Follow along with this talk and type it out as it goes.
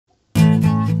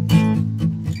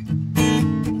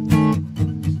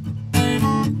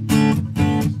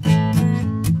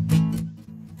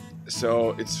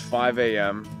So it's 5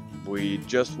 a.m. We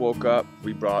just woke up,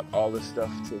 we brought all this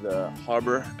stuff to the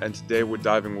harbor, and today we're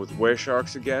diving with whale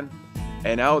sharks again.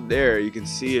 And out there, you can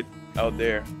see it out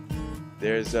there,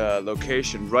 there's a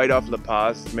location right off La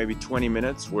Paz, maybe 20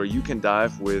 minutes, where you can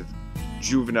dive with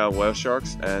juvenile whale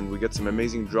sharks. And we got some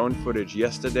amazing drone footage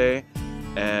yesterday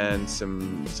and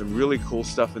some really cool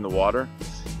stuff in the water.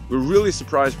 We're really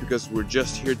surprised because we're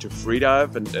just here to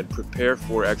freedive and prepare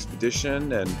for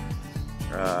expedition and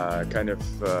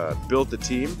build the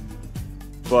team.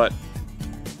 But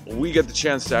we get the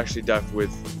chance to actually dive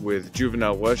with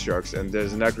juvenile whale sharks, and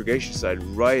there's an aggregation site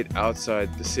right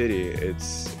outside the city.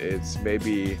 It's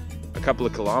maybe a couple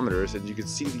of kilometers, and you can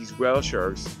see these whale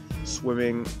sharks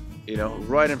swimming, you know,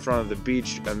 right in front of the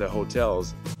beach and the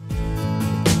hotels.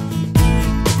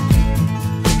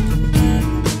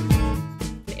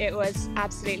 It was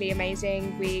absolutely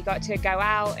amazing. We got to go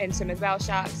out and swim with whale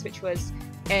sharks, which was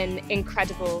an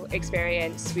incredible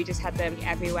experience. We just had them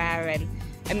everywhere and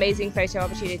amazing photo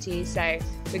opportunities. So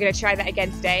we're going to try that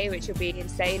again today, which will be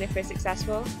insane if we're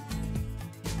successful.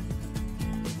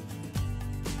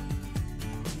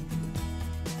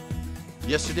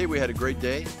 Yesterday we had a great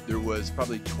day. There was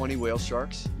probably 20 whale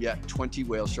sharks. Yeah, 20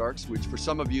 whale sharks, which for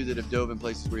some of you that have dove in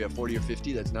places where you have 40 or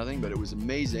 50, that's nothing, but it was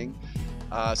amazing.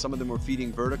 Some of them were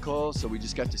feeding vertical, so we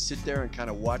just got to sit there and kind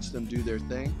of watch them do their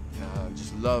thing.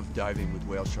 Just love diving with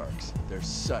whale sharks. They're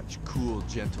such cool,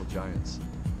 gentle giants.